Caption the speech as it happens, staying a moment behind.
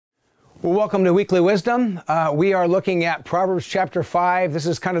Well, welcome to Weekly Wisdom. We are looking at Proverbs chapter 5. This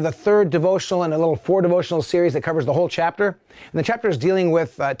is kind of the third devotional in a little 4 devotional series that covers the whole chapter. And the chapter is dealing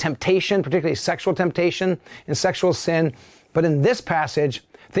with temptation, particularly sexual temptation and sexual sin. But in this passage,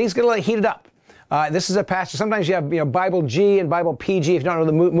 things get a little heated up. This is a passage, sometimes you have Bible G and Bible PG if you don't know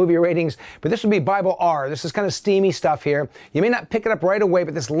the movie ratings, but this would be Bible R. This is kind of steamy stuff here. You may not pick it up right away,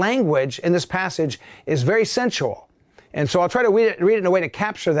 but this language in this passage is very sensual. And so I'll try to read it in a way to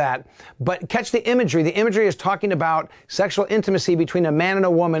capture that, but catch the imagery. The imagery is talking about sexual intimacy between a man and a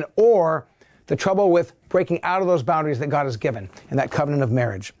woman, or the trouble with breaking out of those boundaries that God has given in that covenant of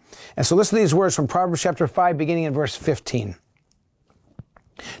marriage. And so listen to these words from Proverbs chapter 5, beginning in verse 15.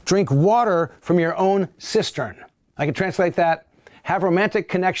 Drink water from your own cistern. I can translate that. Have romantic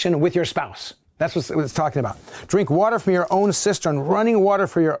connection with your spouse. That's what it's talking about. Drink water from your own cistern, running water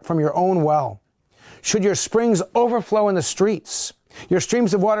from your own well. Should your springs overflow in the streets, your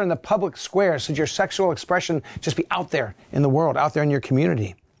streams of water in the public squares, should your sexual expression just be out there in the world, out there in your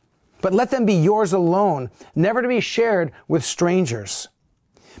community. But let them be yours alone, never to be shared with strangers.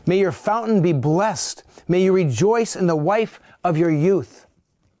 May your fountain be blessed. May you rejoice in the wife of your youth.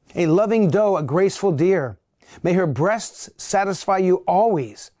 A loving doe, a graceful deer. May her breasts satisfy you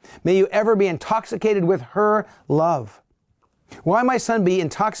always. May you ever be intoxicated with her love. Why, my son, be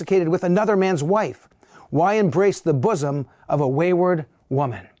intoxicated with another man's wife? Why embrace the bosom of a wayward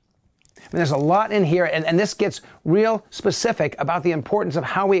woman? There's a lot in here, and this gets real specific about the importance of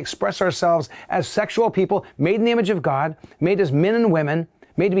how we express ourselves as sexual people, made in the image of God, made as men and women,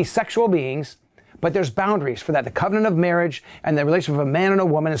 made to be sexual beings, but there's boundaries for that, the covenant of marriage and the relationship of a man and a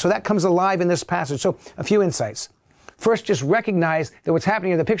woman, and so that comes alive in this passage. So a few insights. First, just recognize that what's happening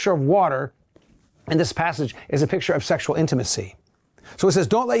here, the picture of water in this passage is a picture of sexual intimacy. So it says,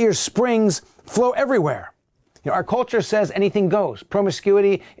 don't let your springs flow everywhere. Our culture says anything goes.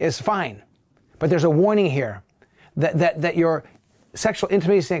 Promiscuity is fine. But there's a warning here that your sexual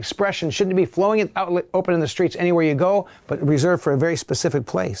intimacy and expression shouldn't be flowing out open in the streets anywhere you go, but reserved for a very specific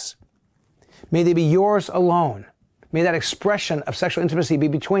place. May they be yours alone. May that expression of sexual intimacy be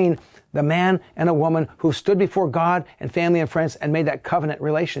between the man and a woman who stood before God and family and friends and made that covenant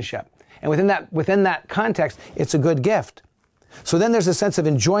relationship. And within that context, it's a good gift. So then there's a sense of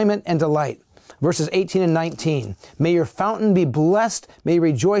enjoyment and delight. Verses 18 and 19. May your fountain be blessed. May you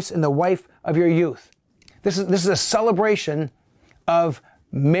rejoice in the wife of your youth. This is a celebration of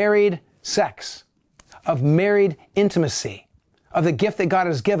married sex, of married intimacy, of the gift that God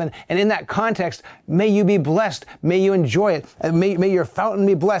has given. And in that context, may you be blessed. May you enjoy it. May your fountain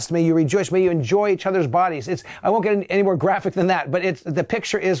be blessed. May you rejoice. May you enjoy each other's bodies. I won't get any more graphic than that, but the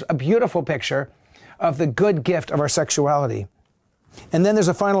picture is a beautiful picture of the good gift of our sexuality. And then there's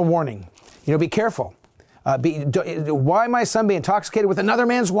a final warning. Be careful. Why, my son, be intoxicated with another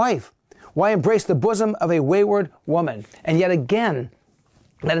man's wife? Why embrace the bosom of a wayward woman? And yet again,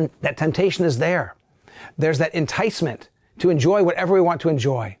 that temptation is there. There's that enticement to enjoy whatever we want to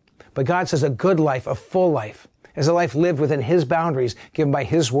enjoy. But God says a good life, a full life, is a life lived within His boundaries given by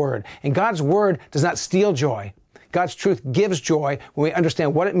His Word. And God's Word does not steal joy. God's truth gives joy when we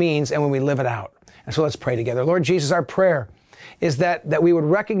understand what it means and when we live it out. And so let's pray together. Lord Jesus, our prayer is that we would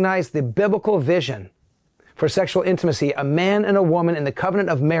recognize the biblical vision for sexual intimacy, a man and a woman in the covenant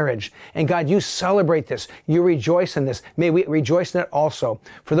of marriage. And God, you celebrate this. You rejoice in this. May we rejoice in it also.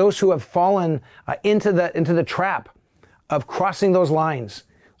 For those who have fallen into the trap of crossing those lines,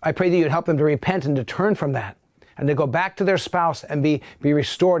 I pray that you'd help them to repent and to turn from that and to go back to their spouse and be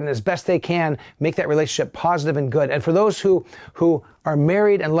restored and as best they can make that relationship positive and good. And for those who are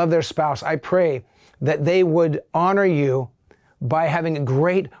married and love their spouse, I pray that they would honor you by having a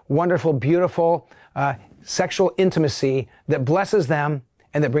great, wonderful, beautiful sexual intimacy that blesses them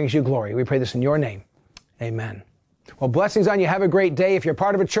and that brings you glory. We pray this in your name. Amen. Well, blessings on you. Have a great day. If you're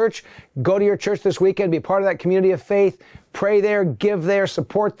part of a church, go to your church this weekend. Be part of that community of faith. Pray there, give there,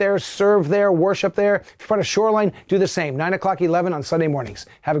 support there, serve there, worship there. If you're part of Shoreline, do the same. 9 o'clock, 11 on Sunday mornings.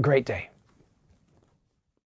 Have a great day.